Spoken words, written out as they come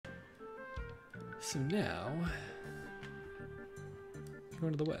So now,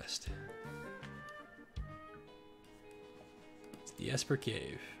 going to the west. It's the Esper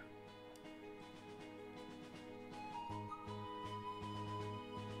Cave.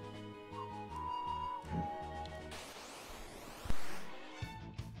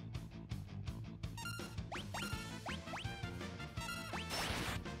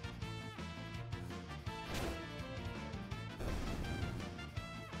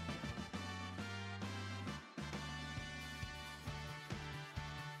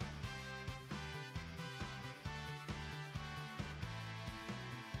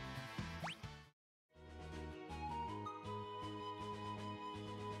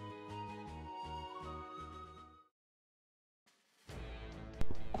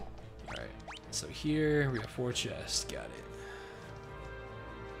 So here we have 4 chests, got it.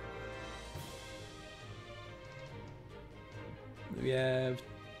 We have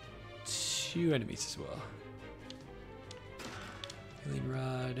 2 enemies as well. Healing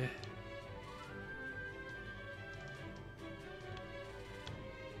rod.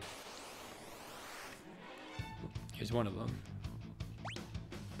 Here's one of them.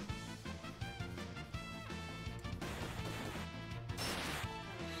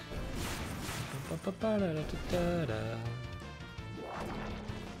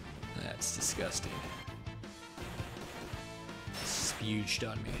 That's disgusting. Spuged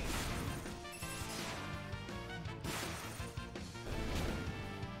on me.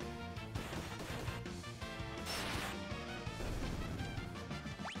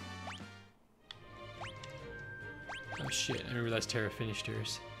 Oh shit, I remember that's Terra finished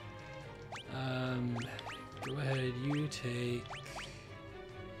hers. Go ahead, you take...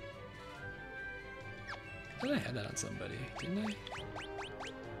 I thought I had that on somebody, didn't I?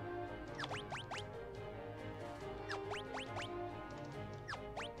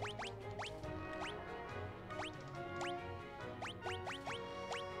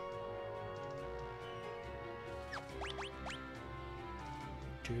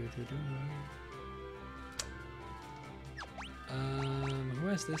 Who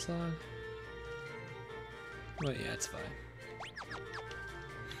has this on? Well, yeah, it's fine.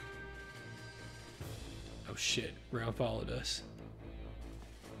 Oh shit, Round followed us.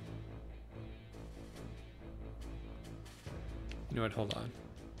 You know what, hold on.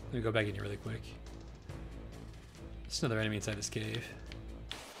 Let me go back in here really quick. There's another enemy inside this cave.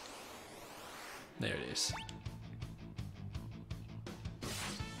 There it is.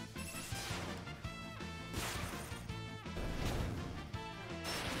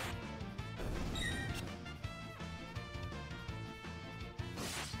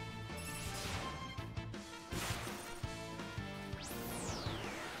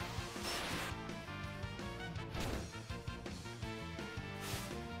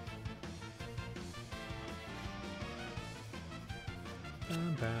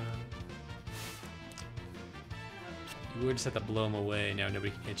 You would just have to blow them away, now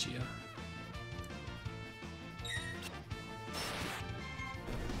nobody can hit you.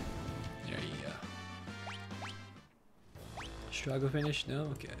 There you go. Struggle finish? No?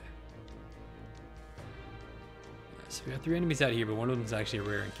 Okay. So we got 3 enemies out here, but one of them is actually a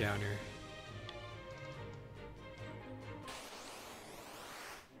rare encounter.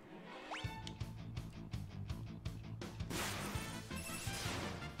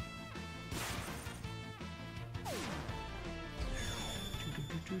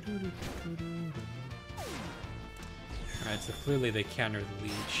 Alright, so clearly they counter the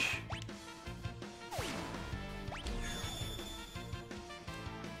leech.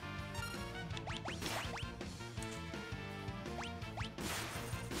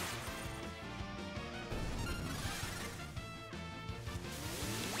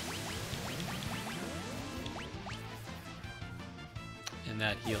 And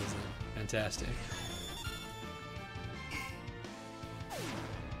that heals them. Fantastic.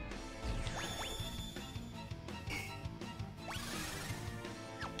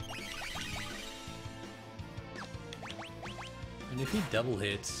 And if he double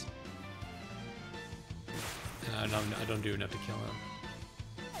hits, I don't do enough to kill him.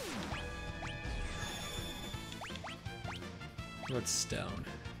 What's stone?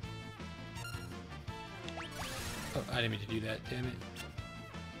 Oh, I didn't mean to do that, damn it.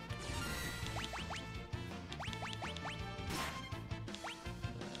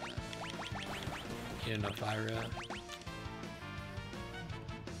 Get enough Ira.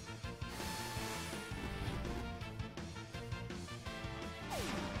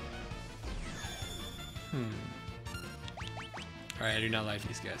 Alright, I do not like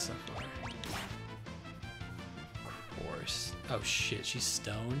these guys so far. Of course. Oh shit, she's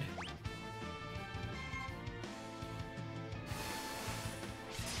stoned?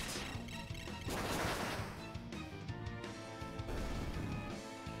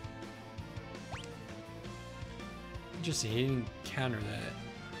 Interesting, he didn't counter that.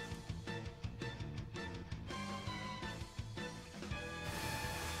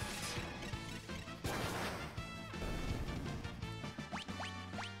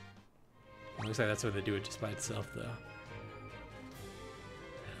 Looks like that's what they do it just by itself, though.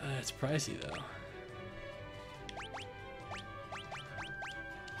 It's pricey, though.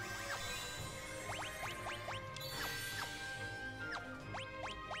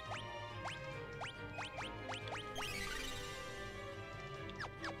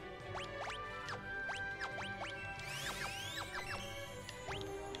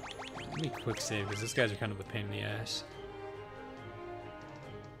 Let me quick save, because these guys are kind of a pain in the ass.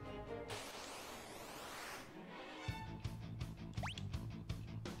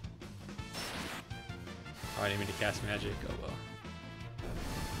 Oh, I didn't mean to cast magic. Oh well.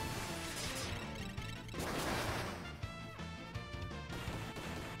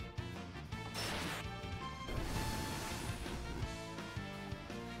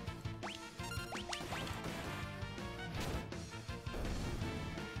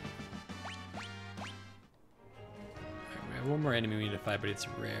 Alright, we have one more enemy we need to fight, but it's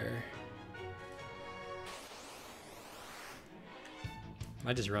rare.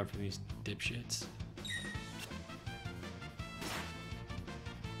 Might just run from these dipshits.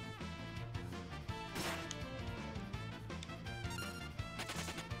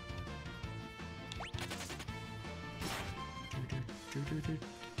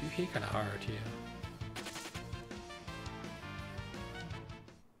 Do hit kind of hard, yeah.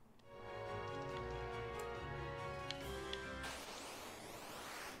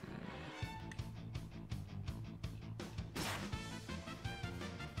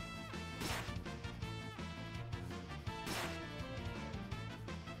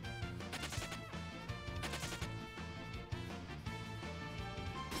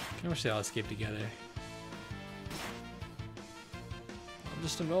 I wish they all escaped together. I'm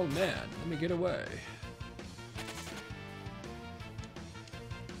just an old man. Let me get away.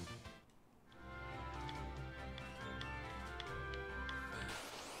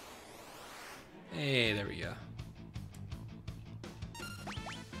 Hey, there we go.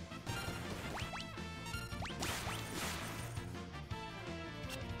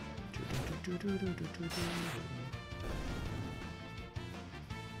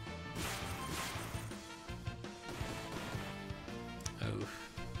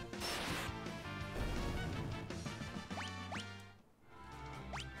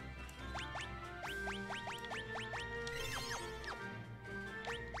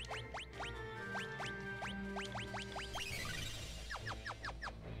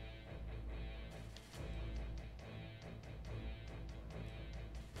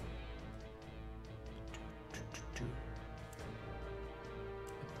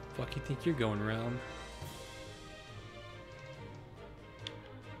 Fuck you think you're going around?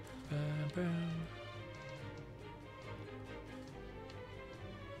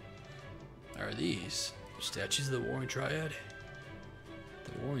 Are these statues of the Warring Triad?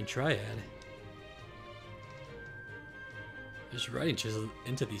 The Warring Triad? There's writing chiseled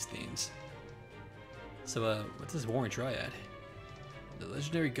into these things. So, what's this Warring Triad? The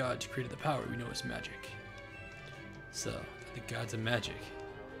legendary gods created the power we know as magic. So, the gods of magic.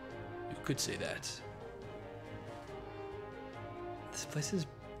 You could say that. This place is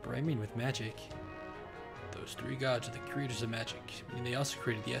brimming with magic. Those three gods are the creators of magic, and they also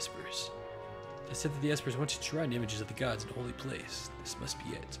created the Espers. They said that the Espers want to shrine images of the gods in a holy place. This must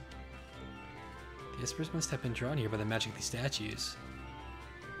be it. The Espers must have been drawn here by the magic of these statues.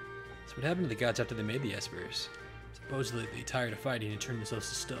 So what happened to the gods after they made the Espers? Supposedly they tired of fighting and turned themselves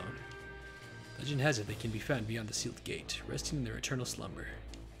to stone. Legend has it they can be found beyond the sealed gate, resting in their eternal slumber.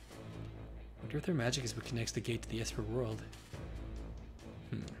 Wonder if their magic is what connects the gate to the Esper world.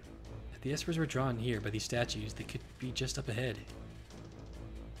 If the Espers were drawn here by these statues, they could be just up ahead.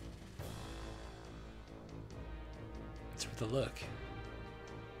 It's worth a look.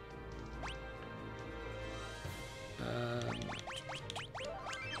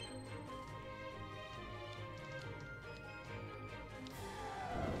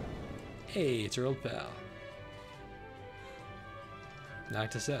 Hey, it's our old pal.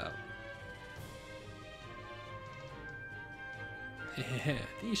 Knocked us out.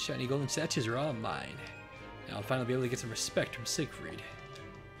 These shiny golden statues are all mine. Now I'll finally be able to get some respect from Siegfried.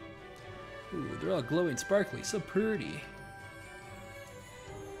 Ooh, they're all glowing sparkly, so pretty.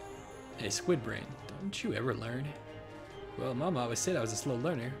 Hey, Squid Brain, don't you ever learn? Well, Mama always said I was a slow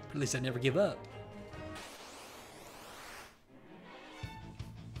learner, but at least I never give up.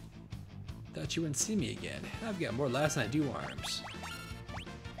 Thought you wouldn't see me again. I've got more laughs than I do arms.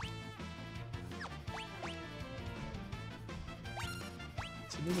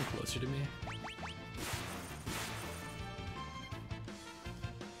 you moving closer to me?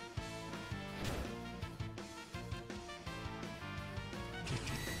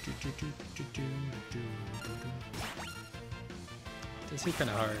 This hit kind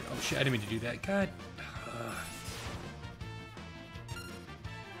of hard. Oh shit, I didn't mean to do that. God.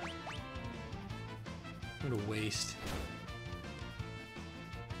 What a waste.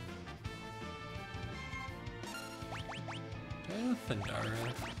 Do I know Thundara?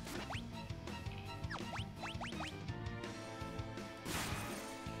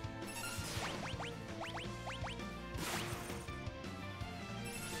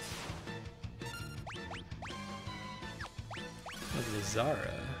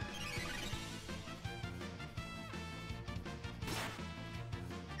 Zara.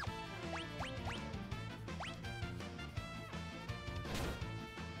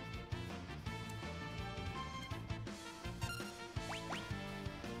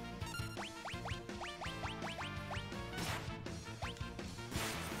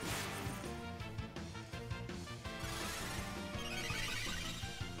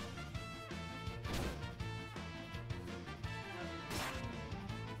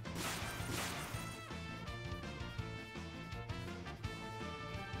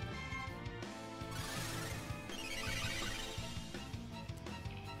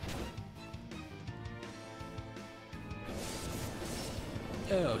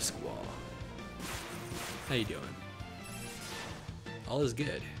 Oh, Squall. How you doing? All is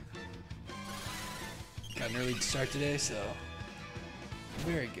good. Got an early start today, so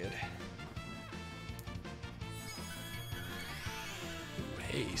very good. Ooh,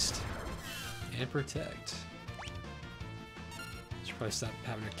 haste and protect. Should probably stop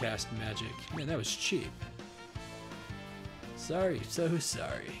having to cast magic. Man, that was cheap. Sorry, so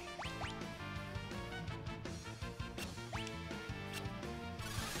sorry.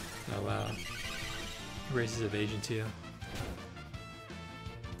 Oh wow. Raises evasion too.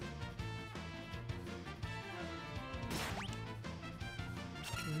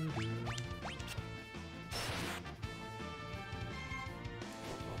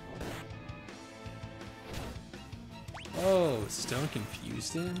 Oh, stone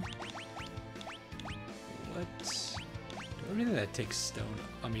confused him? What? Do I have anything that takes stone,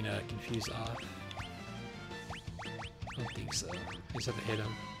 confuse off? I don't think so. I just have to hit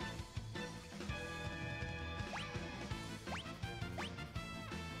him.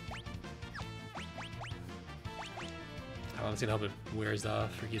 Oh, it's gonna help it wears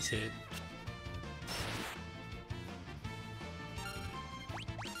off or gets hit.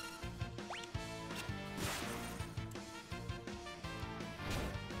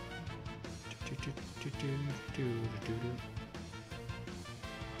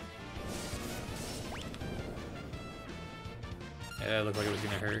 Yeah, that looked like it was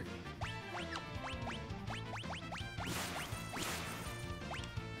gonna hurt.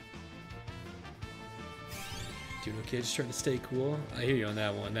 Dude, okay, just trying to stay cool. I hear you on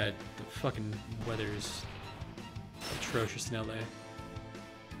that one. That the fucking weather is atrocious in LA.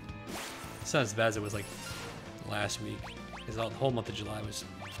 It's not as bad as it was like last week, because the whole month of July was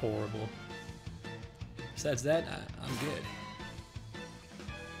horrible. Besides that, I'm good.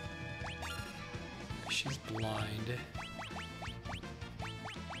 She's blind.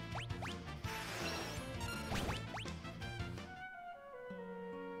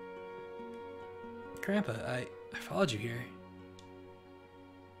 Grandpa, I followed you here.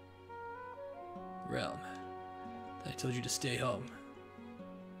 Realm, I told you to stay home.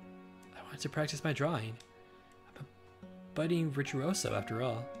 I wanted to practice my drawing. I'm a budding virtuoso after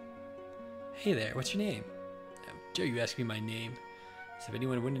all. Hey there, what's your name? How dare you ask me my name? As if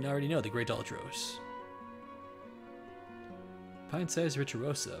anyone wouldn't already know the great Aldros. Pine-sized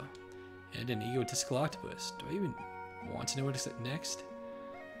virtuoso, and an egotistical octopus. Do I even want to know what's next?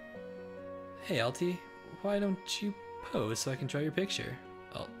 Hey, Alti, why don't you pose so I can draw your picture?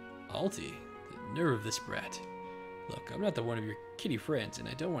 Alti? The nerve of this brat. Look, I'm not the one of your kitty friends, and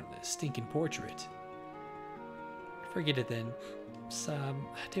I don't want a stinking portrait. Forget it then. Sam,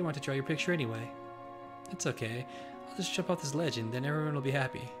 I didn't want to draw your picture anyway. It's okay. I'll just jump off this ledge and then everyone will be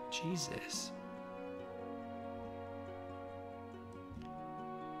happy. Jesus.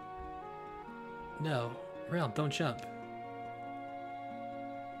 No. Realm, don't jump.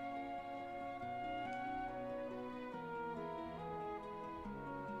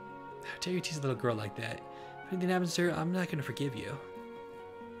 How dare you tease a little girl like that? If anything happens to her, I'm not gonna forgive you.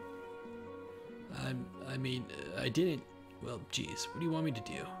 I didn't. Well, geez, what do you want me to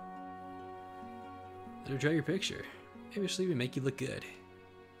do? Let her draw your picture. Maybe she'll even make you look good.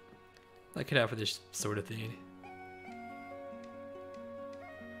 I cut out for this sort of thing.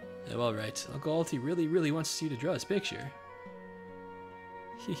 Oh, alright. Uncle Alti really wants you to draw his picture.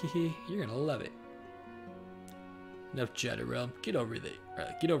 Hehehe, you're gonna love it. Enough chatter, realm. Get over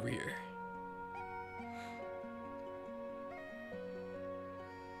there. Get over here.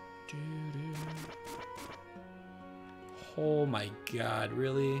 Oh my god,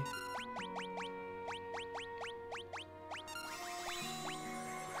 really?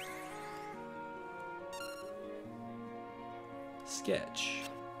 Sketch.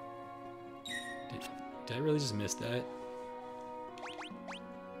 Did I really just miss that?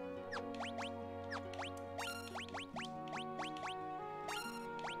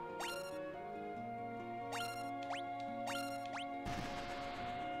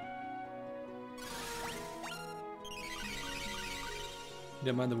 You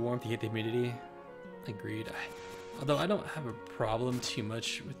don't mind the warmth, you hate the humidity? Agreed. Although I don't have a problem too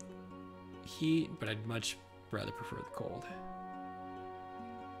much with heat, but I'd much rather prefer the cold.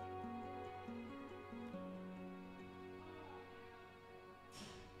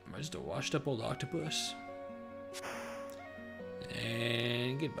 Am I just a washed up old octopus?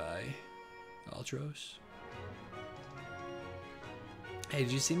 And goodbye, Ultros. Hey,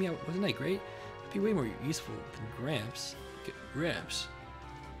 did you see me? Wasn't I great? I'd be way more useful than Gramps. Get Gramps.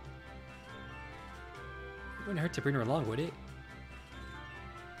 It wouldn't hurt to bring her along, would it?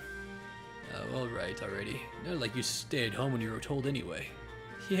 Oh, alright, already. Not like you stayed home when you were told anyway.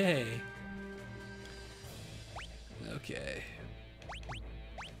 Yay! Okay.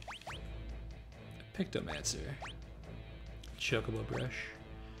 A Pictomancer. Chocobo brush.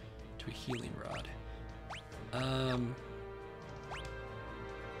 To a healing rod. I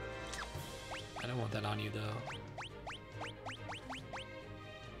don't want that on you, though.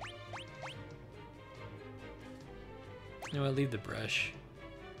 No, I'll leave the brush.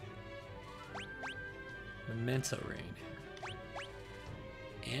 Memento Rain.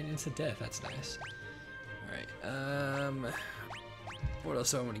 And Instant Death, that's nice. Alright, what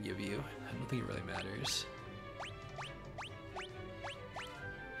else do I want to give you? I don't think it really matters.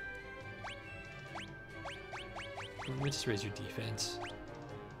 Let me just raise your defense.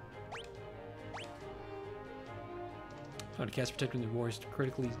 Oh, to cast Protect when the warrior is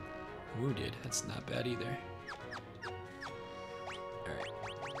critically wounded. That's not bad either. Alright.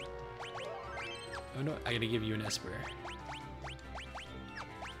 Oh no, I gotta give you an Esper.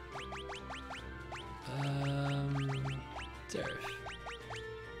 Seraph.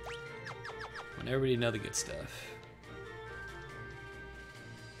 Want everybody to know the good stuff.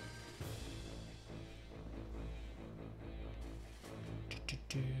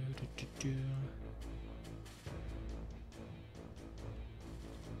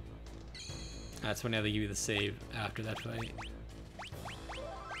 That's when they give you the save after that fight. Alright,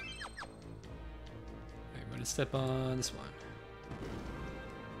 I'm gonna step on this one.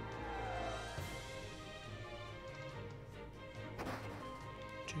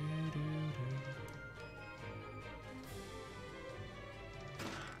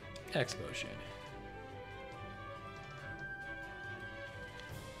 X potion.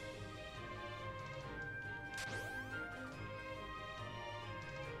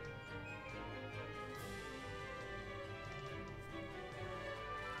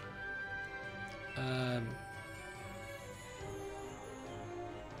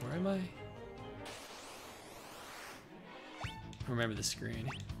 Where am I? Remember the screen.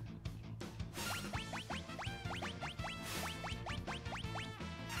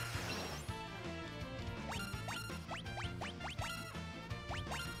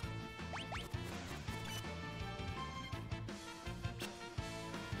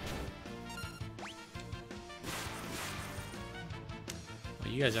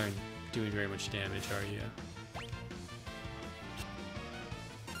 Well, you guys aren't doing very much damage, are you?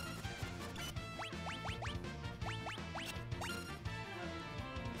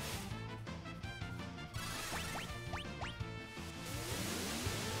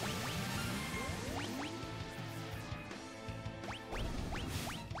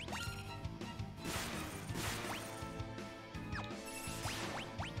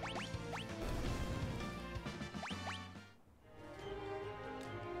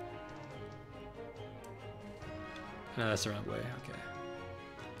 No, that's the wrong way. Okay.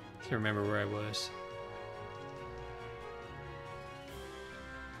 Just remember where I was.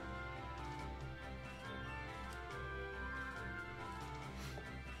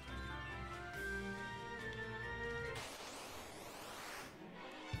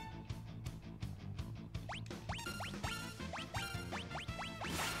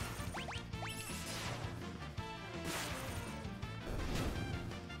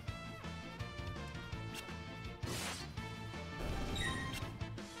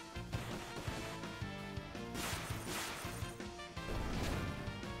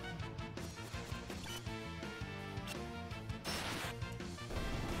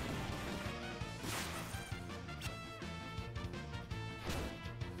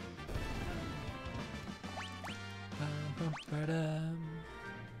 Alright, go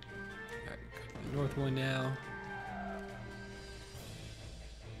to the north one now.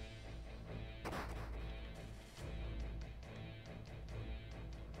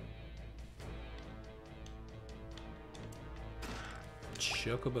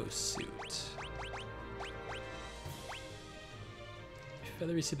 Chocobo suit.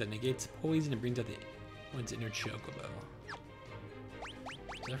 Feathery suit that negates poison and brings out the one's inner chocobo.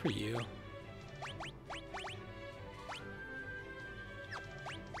 Is that for you?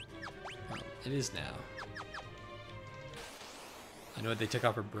 Well, it is now. I know what they took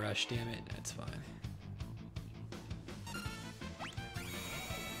off her brush, damn it. That's fine.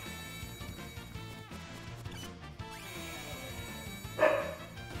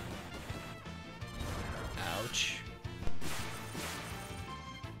 Ouch.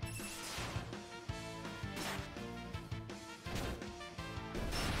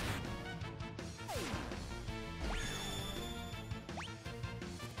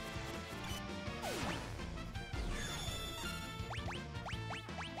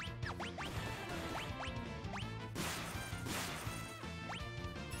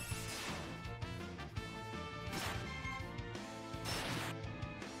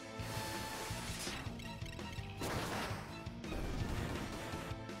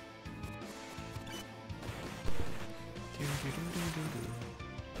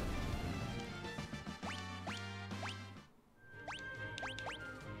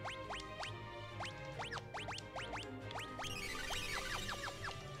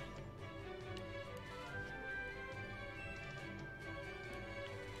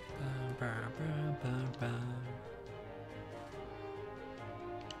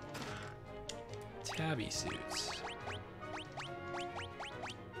 Tabby suits.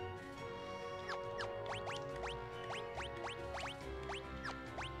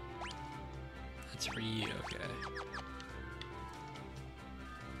 That's for you, okay.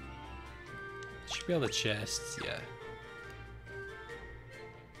 Should be all the chests, yeah.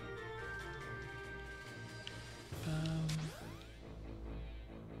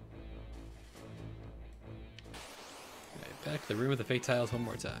 Right, back to the room with the fake tiles one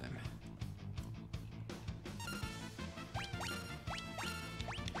more time.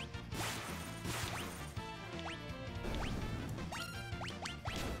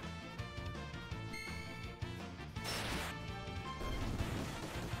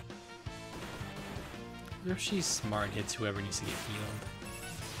 What if she's smart and hits whoever needs to get healed?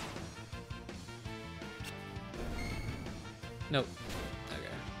 Nope. Okay.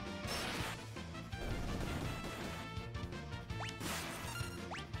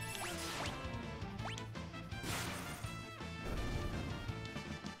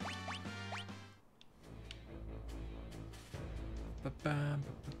 Ba-bam,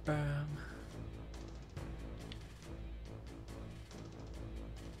 ba-bam.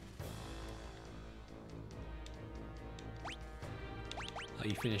 Oh,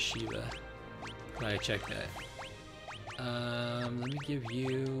 you finished Shiva. Glad I checked that. Let me give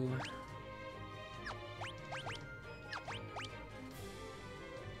you...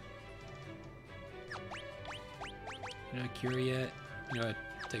 You're not cure yet? You know what?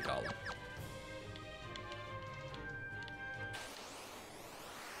 Take all of them.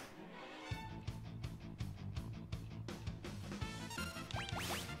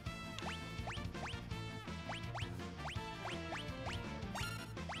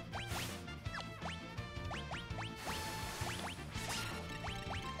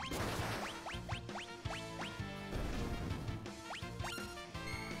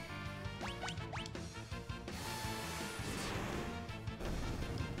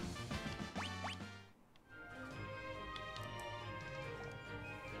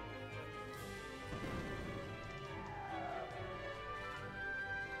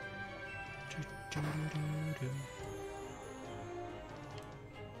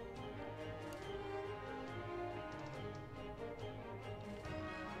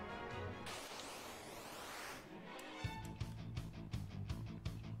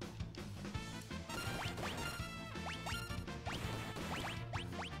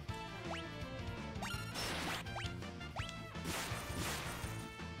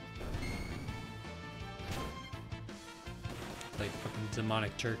 Like fucking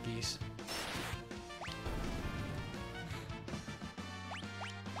demonic turkeys.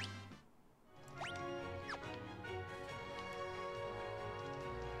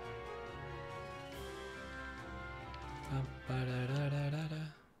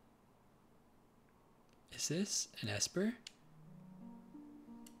 Is this an Esper?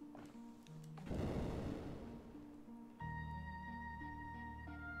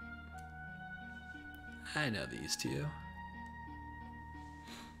 I know these two.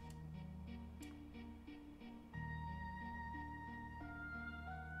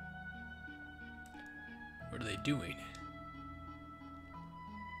 doing?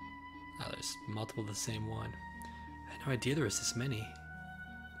 Oh, there's multiple of the same one. I had no idea there was this many.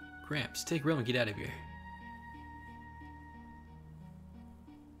 Gramps, take Realm and get out of here.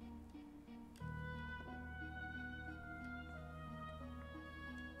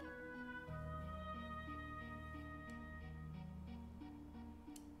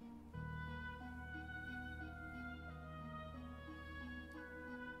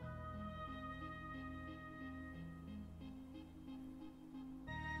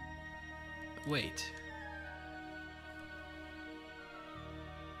 Wait.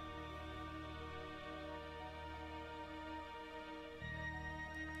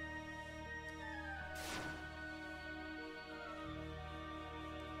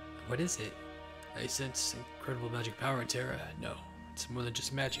 What is it? I sense incredible magic power in Terra. No, it's more than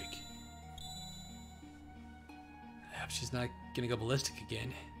just magic. I hope she's not gonna go ballistic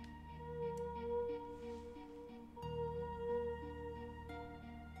again.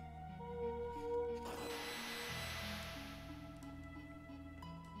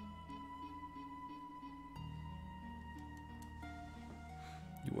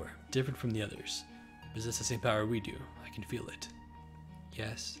 You are different from the others. You possess the same power we do. I can feel it.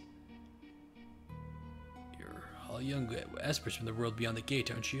 Yes. You're all young espers from the world beyond the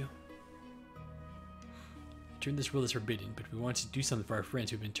gate, aren't you? Entering this world is forbidden, but we wanted to do something for our friends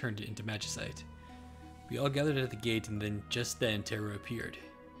who have been turned into magicite. We all gathered at the gate, and then, just then, Terra appeared.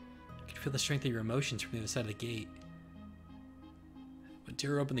 I could feel the strength of your emotions from the other side of the gate. When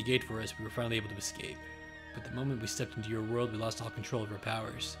Terra opened the gate for us, we were finally able to escape. But the moment we stepped into your world, we lost all control of our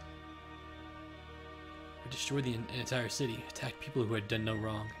powers. We destroyed the entire city, attacked people who had done no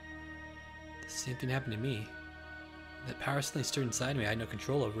wrong. The same thing happened to me. That power suddenly stirred inside me. I had no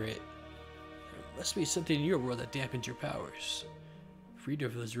control over it. There must be something in your world that dampened your powers. Freed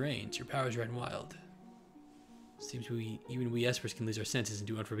of those reins, your powers ran wild. Seems even we espers can lose our senses and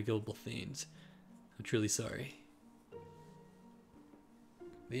do unforgivable things. I'm truly sorry.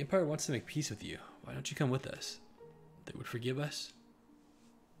 The Empire wants to make peace with you. Why don't you come with us? They would forgive us?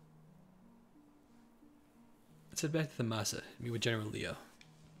 Let's head back to the Masa, meet with General Leo.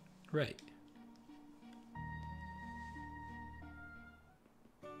 Right.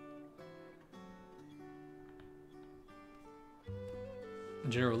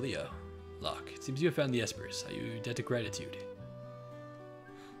 General Leo. Locke, it seems you have found the espers. I owe you a debt of gratitude.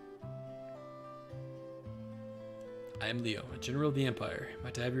 I am Leo, a general of the Empire.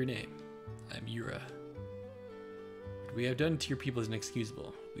 Might I have your name? I am Yura. What we have done to your people is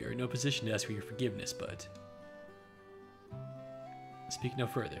inexcusable. We are in no position to ask for your forgiveness, but... Speak no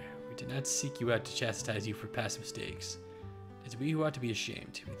further. We did not seek you out to chastise you for past mistakes. It is we who ought to be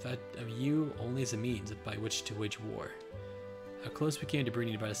ashamed. We thought of you only as a means by which to wage war. How close we came to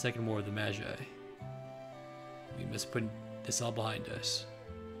bringing about a second war of the Magi. We must put this all behind us.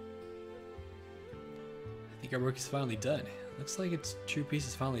 I think our work is finally done. Looks like its true peace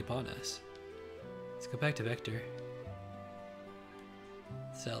is finally upon us. Let's go back to Vector.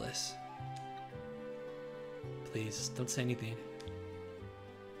 Celis. Please, don't say anything.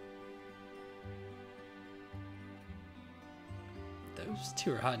 Those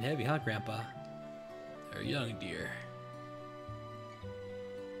two are hot and heavy, huh, Grandpa? They're young, dear.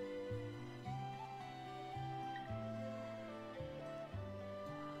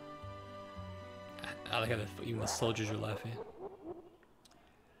 I like how even the soldiers are laughing.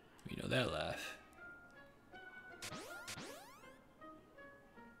 You know that laugh.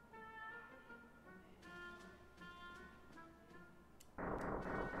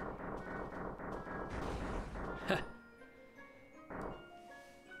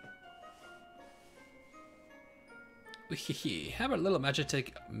 How about a little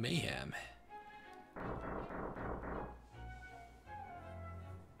magic mayhem?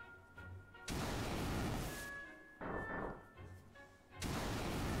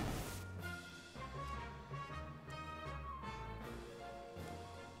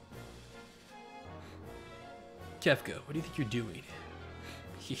 Kefka, what do you think you're doing?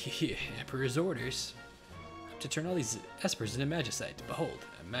 Emperor's orders. I'm to turn all these espers into magicite. Behold,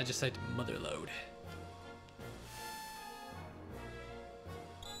 a magicite motherlode.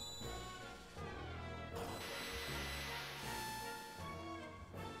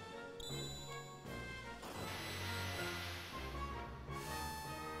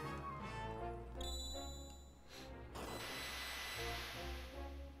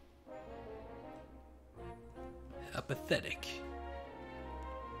 Pathetic.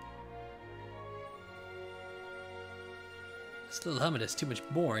 This little helmet has too much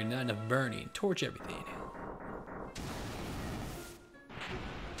boring, not enough burning. Torch everything.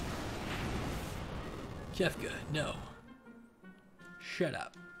 Kefka, no. Shut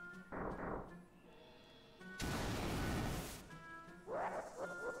up.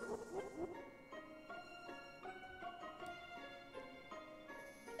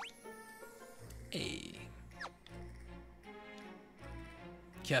 Hey.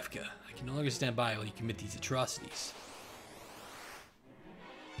 Kefka, I can no longer stand by while you commit these atrocities.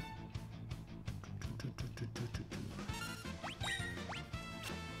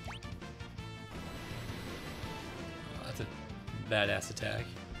 Oh, that's a badass attack.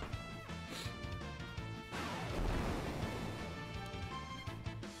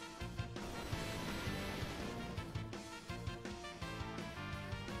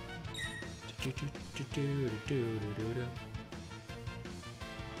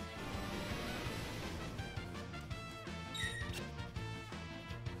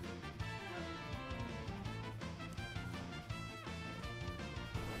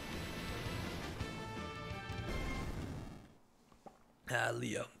 Ah,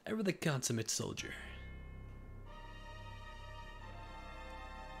 Leo, ever the consummate soldier.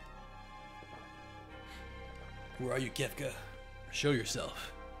 Where are you, Kefka? Show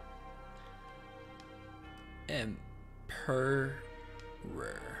yourself. Emperor.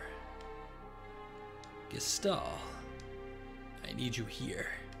 Gestal. I need you here.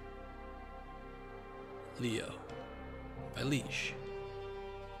 Leo. My liege.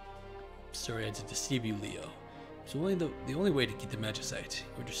 Sorry I had to deceive you, Leo. It's only the only way to get the Magicite.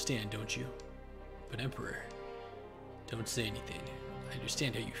 You understand, don't you? But Emperor, don't say anything. I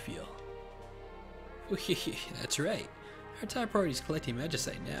understand how you feel. That's right. Our top priority is collecting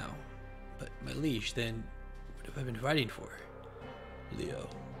Magicite now. But my liege, then, what have I been fighting for? Leo,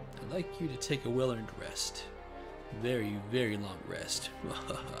 I'd like you to take a well-earned rest. Very, very long rest.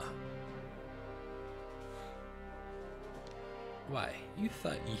 Why, you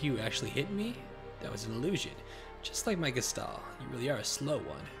thought you actually hit me? That was an illusion. Just like my Gestal, you really are a slow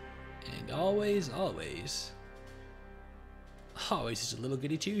one. And always just a little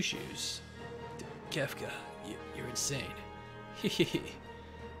goody two-shoes. Kefka, you're insane.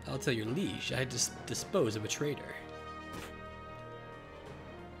 I'll tell your liege I had to dispose of a traitor.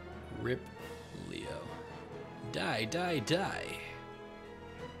 Rip Leo. Die, die, die.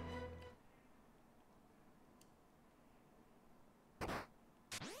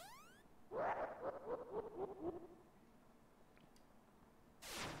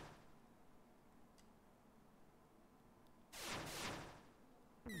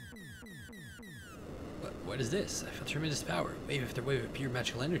 What is this? I feel tremendous power. Wave after wave of pure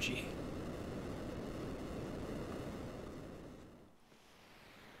magical energy.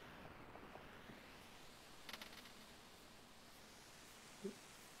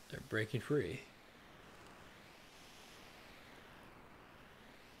 They're breaking free.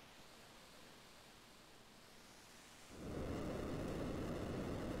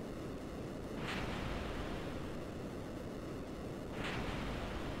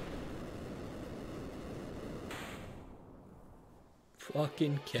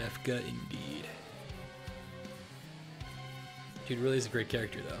 Fucking Kefka indeed. Dude really is a great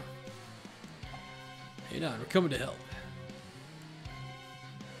character though. Hang on, we're coming to help.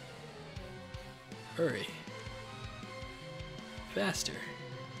 Hurry. Faster.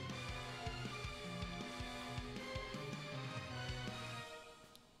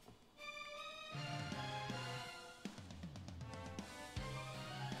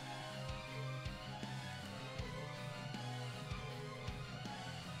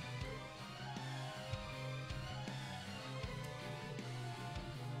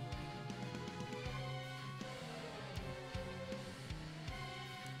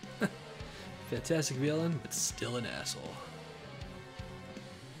 Fantastic villain, but still an asshole.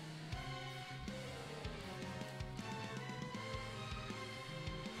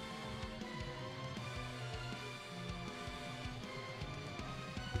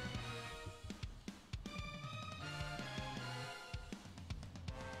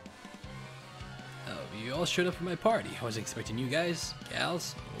 Oh, you all showed up for my party. I wasn't expecting you guys,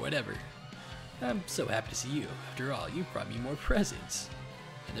 gals, whatever. I'm so happy to see you. After all, you brought me more presents.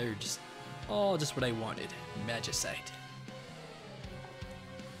 And they're all just what I wanted. Magicite.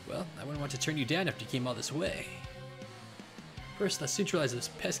 Well, I wouldn't want to turn you down after you came all this way. First, let's neutralize those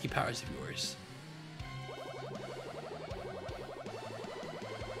pesky powers of yours.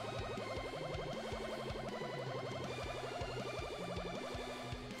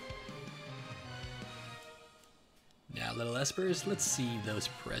 Now, little espers, let's see those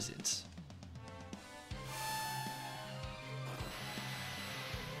presents.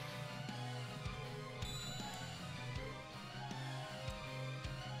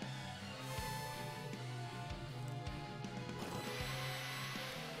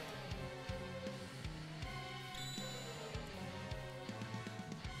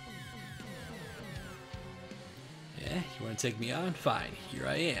 You want to take me on? Fine, here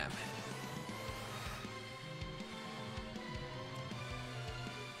I am.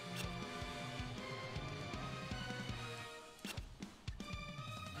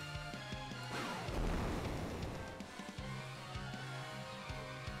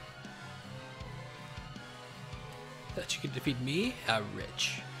 Thought you could defeat me? How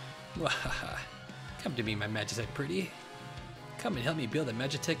rich. Wahaha. Come to me, my Magicite pretty. Come and help me build the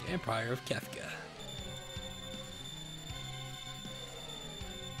Magitech Empire of Kefka.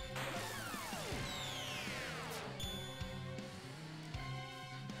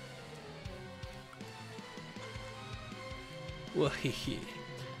 Wahihi.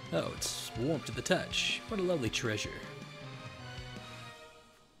 Oh, it's warm to the touch. What a lovely treasure.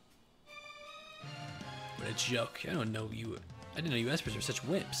 What a joke. I didn't know you espers were such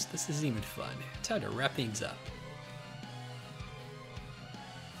wimps. This isn't even fun. Time to wrap things up.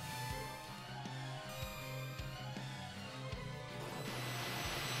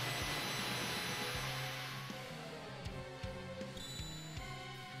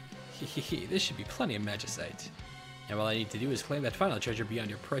 Hehehe, this should be plenty of Magicite. Now all I need to do is claim that final treasure beyond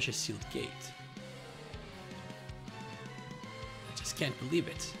your precious sealed gate. I just can't believe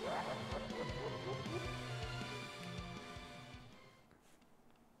it.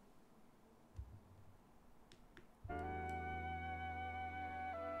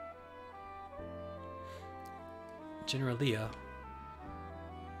 General Leo.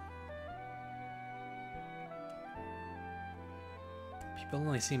 People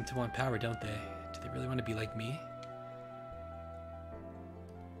only seem to want power, don't they? Do they really want to be like me?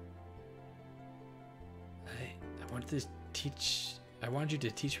 I wanted you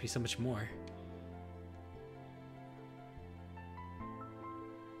to teach me so much more.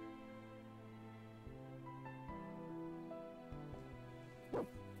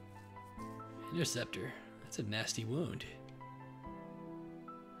 Interceptor. That's a nasty wound.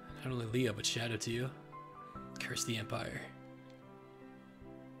 Not only Leo, but Shadow too. Curse the Empire.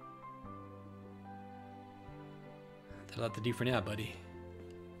 That'll have to do for now, buddy.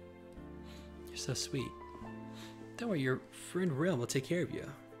 You're so sweet. Don't worry, your friend Realm will take care of you.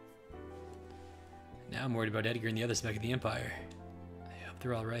 Now I'm worried about Edgar and the others back at the Empire. I hope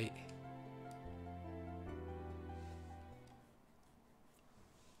they're alright.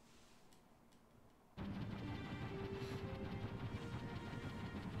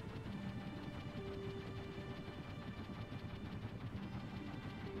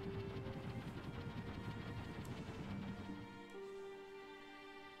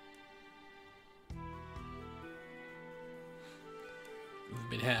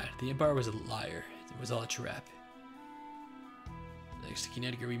 Been had. The Empire was a liar. It was all a trap. Thanks to King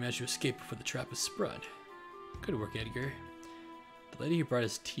Edgar, we managed to escape before the trap was sprung. Good work, Edgar. The lady who brought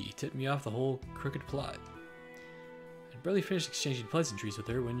us tea tipped me off the whole crooked plot. I'd barely finished exchanging pleasantries with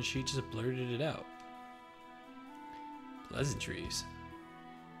her when she just blurted it out. Pleasantries?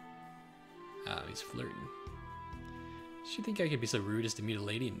 Ah, he's flirting. Does she think I could be so rude as to meet a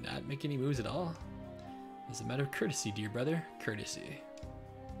lady and not make any moves at all? It's a matter of courtesy, dear brother. Courtesy.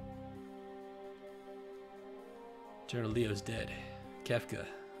 General Leo's dead. Kefka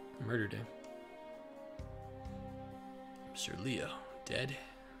murdered him. Sir Leo, dead?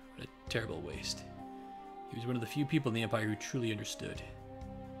 What a terrible waste. He was one of the few people in the Empire who truly understood.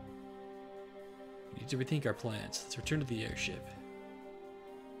 We need to rethink our plans. Let's return to the airship.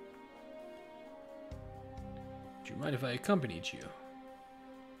 Would you mind if I accompanied you?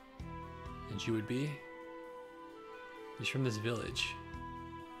 And you would be? He's from this village.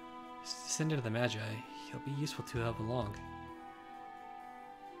 He's descendant of the Magi. He'll be useful to help along.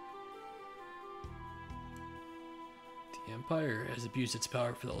 The Empire has abused its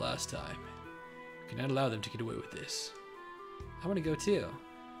power for the last time. We cannot allow them to get away with this. I want to go too.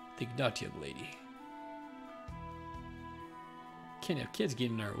 Think not, young lady. Can't have kids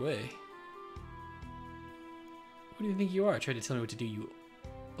getting in our way. Who do you think you are, trying to tell me what to do, you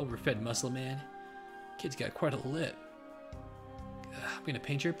overfed muscle man? Kid's got quite a lip. I'm gonna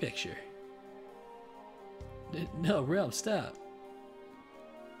paint your picture. No, Realm, stop.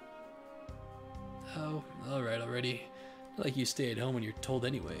 Oh, alright already. Not like you stay at home when you're told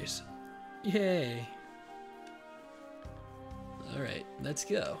anyways. Yay. Alright, let's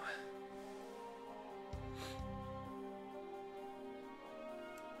go.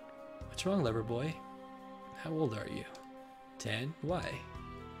 What's wrong, lover boy? How old are you? 10? Why?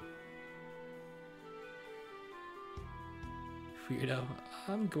 Weirdo.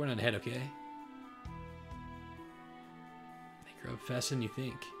 I'm going on ahead, okay? They grow up faster than you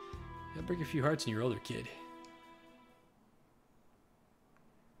think. You'll break a few hearts when you're older, kid.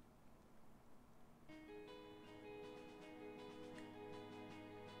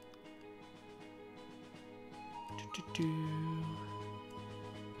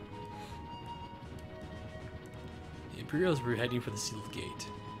 Imperials were heading for the sealed gate.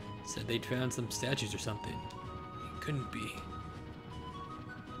 Said they'd found some statues or something. It couldn't be.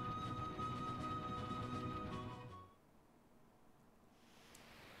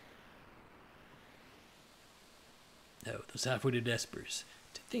 Oh, those half-witted espers.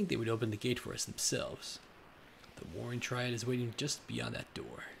 To think they would open the gate for us themselves. The Warring Triad is waiting just beyond that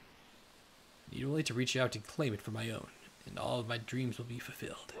door. I need only to reach out and claim it for my own, and all of my dreams will be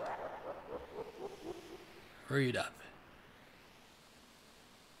fulfilled. Hurry it up.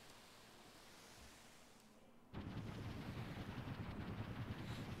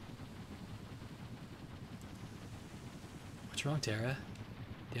 What's wrong, Tara?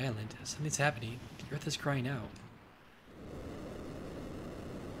 The island. Something's happening. The earth is crying out.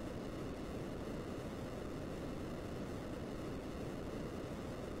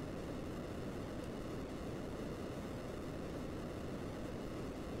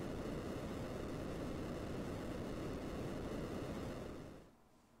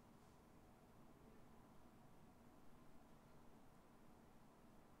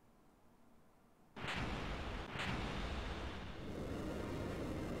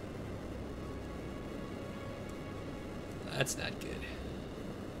 That's not good.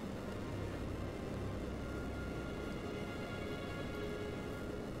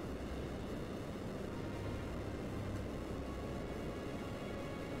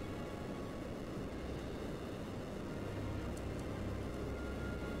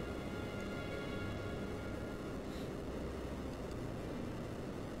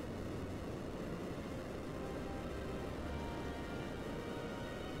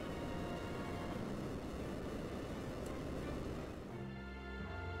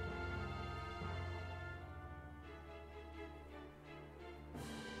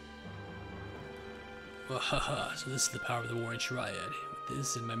 Wahaha, so this is the power of the Warring Triad. With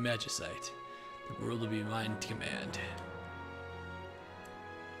this and my magicite, the world will be mine to command.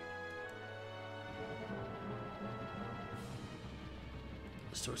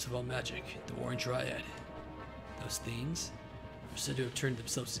 The source of all magic, the Warring Triad. Those things are said to have turned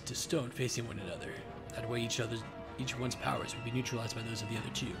themselves into stone facing one another. That way each one's powers would be neutralized by those of the other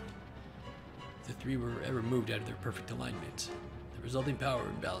two. If the three were ever moved out of their perfect alignment, the resulting power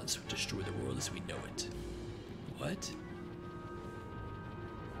imbalance would destroy the world as we know it. What?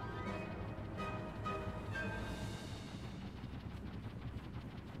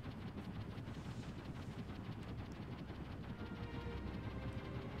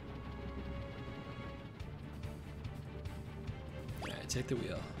 Alright, take the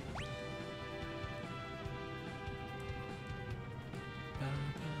wheel.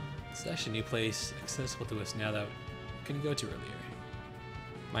 It's actually a new place accessible to us now that we couldn't go to earlier.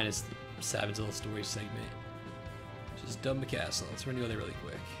 Minus the Savage little story segment. Just dump the castle. Let's run to go there really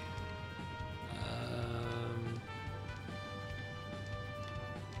quick.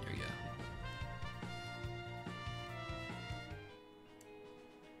 Here we go.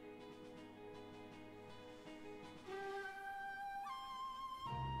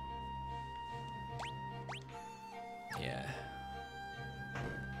 Yeah.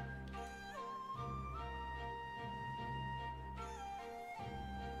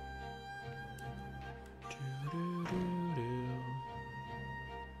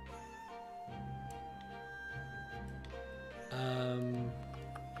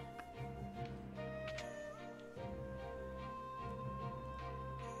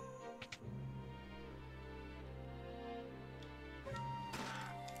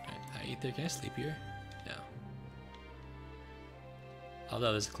 I eat there. Can I sleep here? No.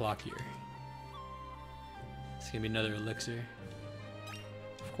 Although there's a clock here. It's gonna be another elixir.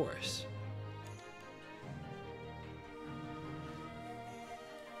 Of course.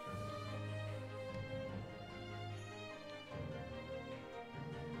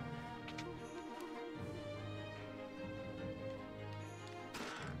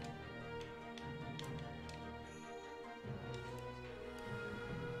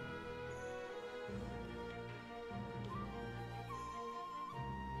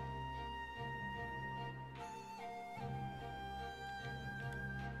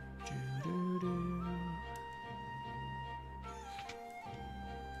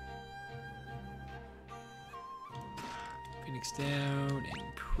 Phoenix down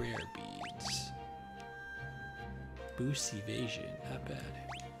and prayer beads. Boost evasion, not bad.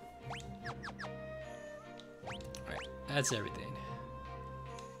 Alright, that's everything.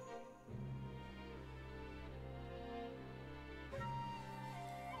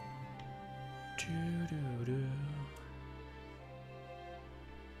 Doo-doo-doo.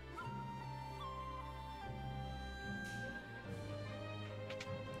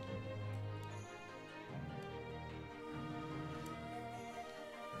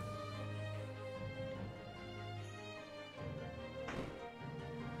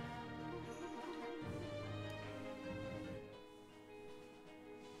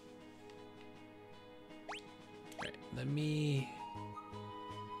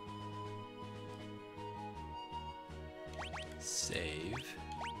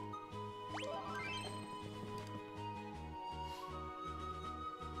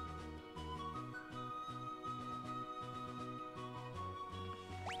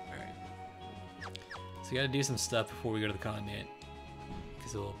 we gotta do some stuff before we go to the continent.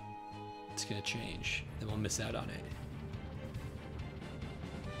 Because it's gonna change. Then we'll miss out on it.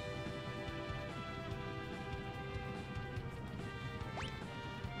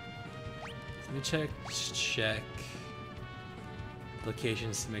 Let me check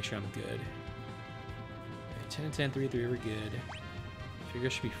locations to make sure I'm good. Okay, 10 and 10, 3, 3, we're good. Figure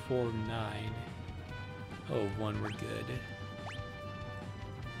should be 4, 9. Oh, 1, we're good.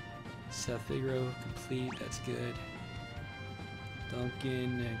 South Figaro, complete, that's good.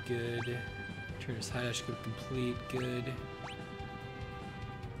 Duncan, good. Turner's Hideout should go complete, good.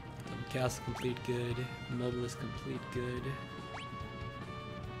 Dublin Castle, complete, good. Mobilus, complete, good.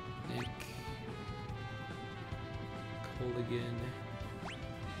 Nick. Colligan.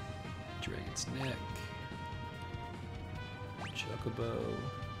 Dragon's Neck. Chocobo.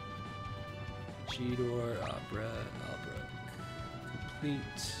 Cheetor, Opera, Albrook.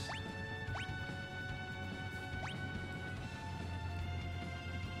 Complete.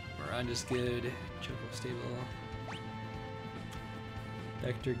 Miranda's good. Choco Stable.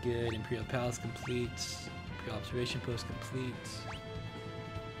 Vector good. Imperial Palace complete. Imperial Observation Post complete.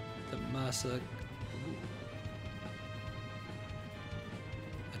 Thamasa.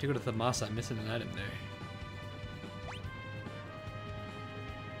 I have to go to Thamasa. I'm missing an item there.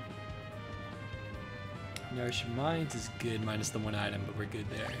 Nourish Minds is good, minus the 1 item, but we're good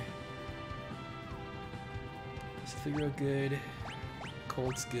there. Figaro good.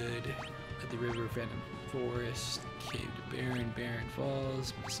 Colt's good. At the River, Phantom Forest. Cave to Baron, Baron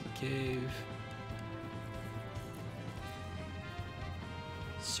Falls. Missing Cave.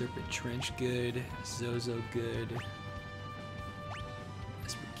 Serpent Trench good. Zozo good.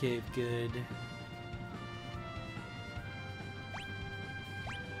 Esper Cave good.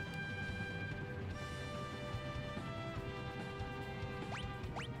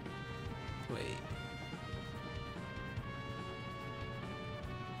 Wait.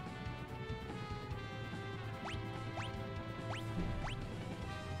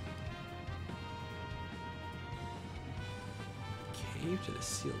 Cave to the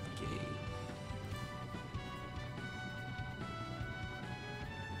sealed gate.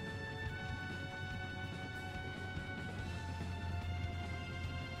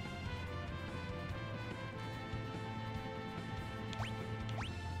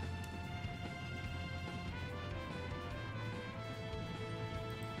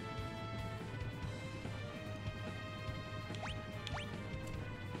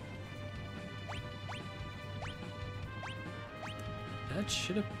 That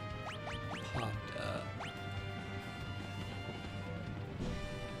should have popped up.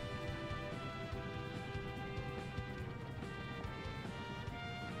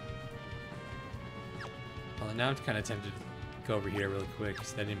 Well, now I'm kind of tempted to go over here really quick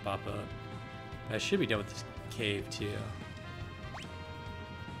because that didn't pop up. But I should be done with this cave too.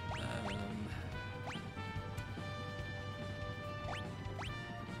 Wait,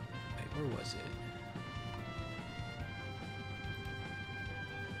 where was it?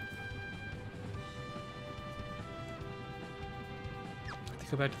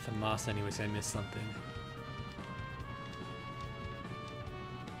 Go back to Thamasa anyways, I missed something.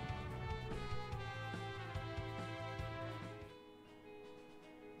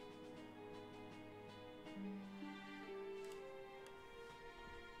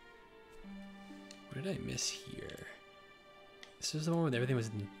 What did I miss here? This is the one where everything was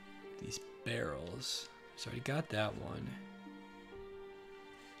in these barrels. So I already got that one.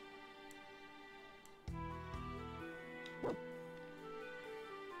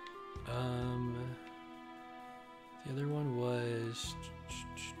 The other one was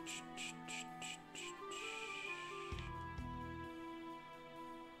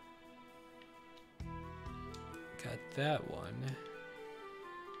got that one.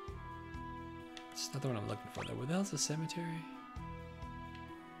 It's not the one I'm looking for though. Where the hell's the cemetery?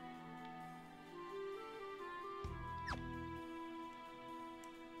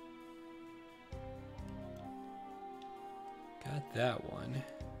 Got that one.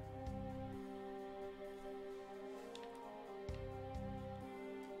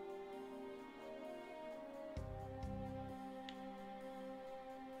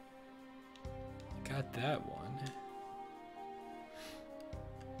 Got that one.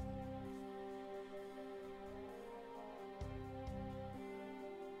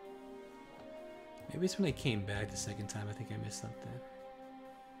 Maybe it's when I came back the second time. I think I missed something.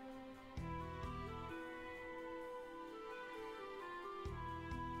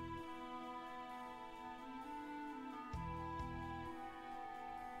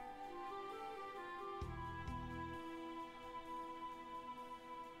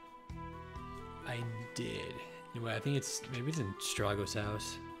 I did. Anyway, I think maybe it's in Strago's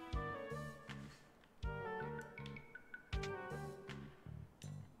house.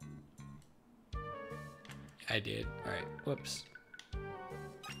 I did. Alright, whoops.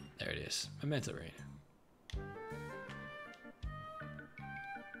 There it is. My mental brain.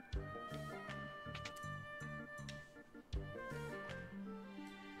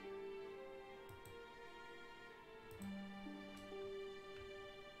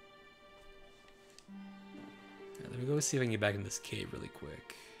 Let me go see if I can get back in this cave really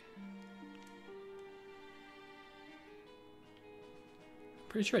quick. I'm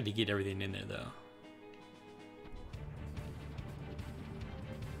pretty sure I did get everything in there though.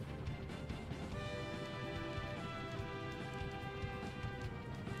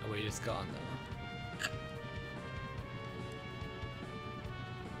 Oh wait, it's gone though.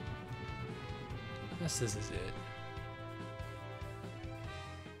 Unless this is it.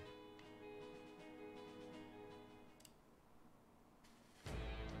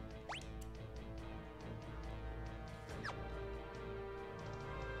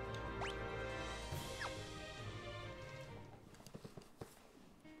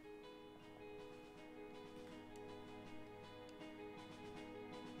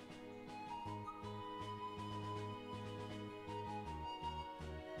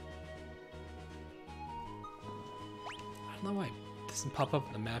 I don't know why it doesn't pop up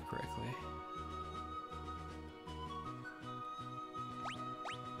on the map correctly.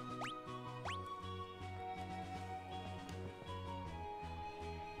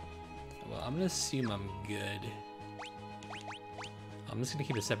 Well, I'm gonna assume I'm good. I'm just gonna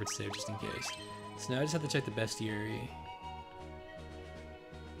keep a separate save just in case. So now I just have to check the bestiary.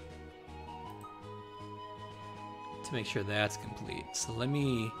 To make sure that's complete. So let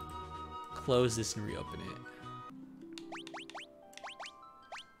me close this and reopen it.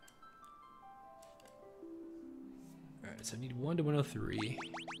 Alright, so I need 1 to 103.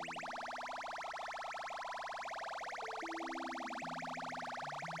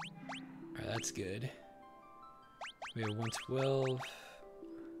 Alright, that's good. We have 112.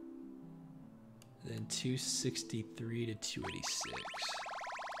 Then 263 to 286.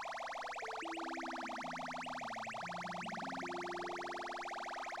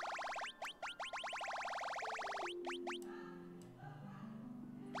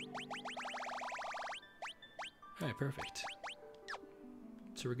 Alright, perfect.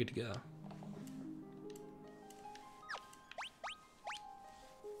 So we're good to go.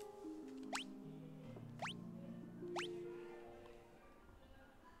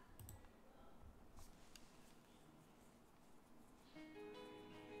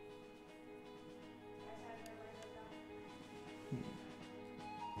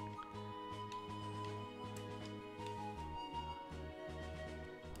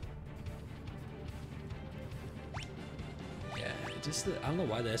 I don't know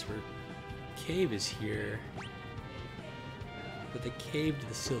why the Esper cave is here, but the cave to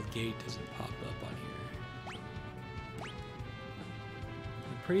the sealed gate doesn't pop up on here.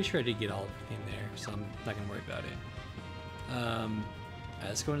 I'm pretty sure I did get everything there, so I'm not gonna worry about it.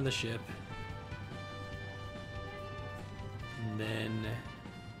 Let's go into the ship, and then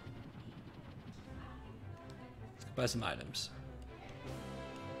let's go buy some items.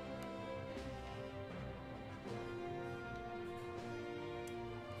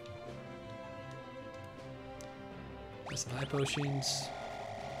 Some high potions.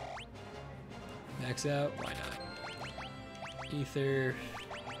 Max out. Why not? Ether.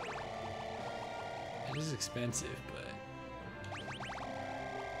 It is expensive, but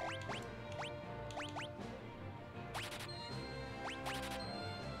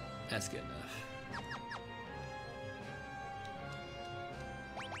that's good enough.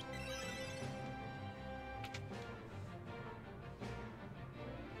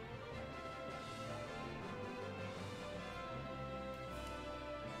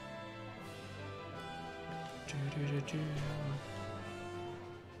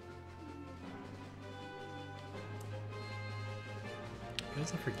 What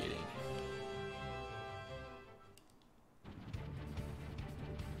was I forgetting?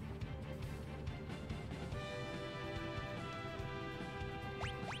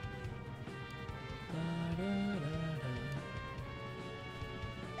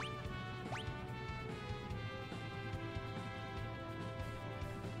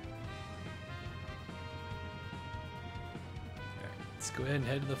 Let's go ahead and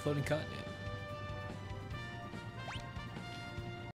head to the floating continent.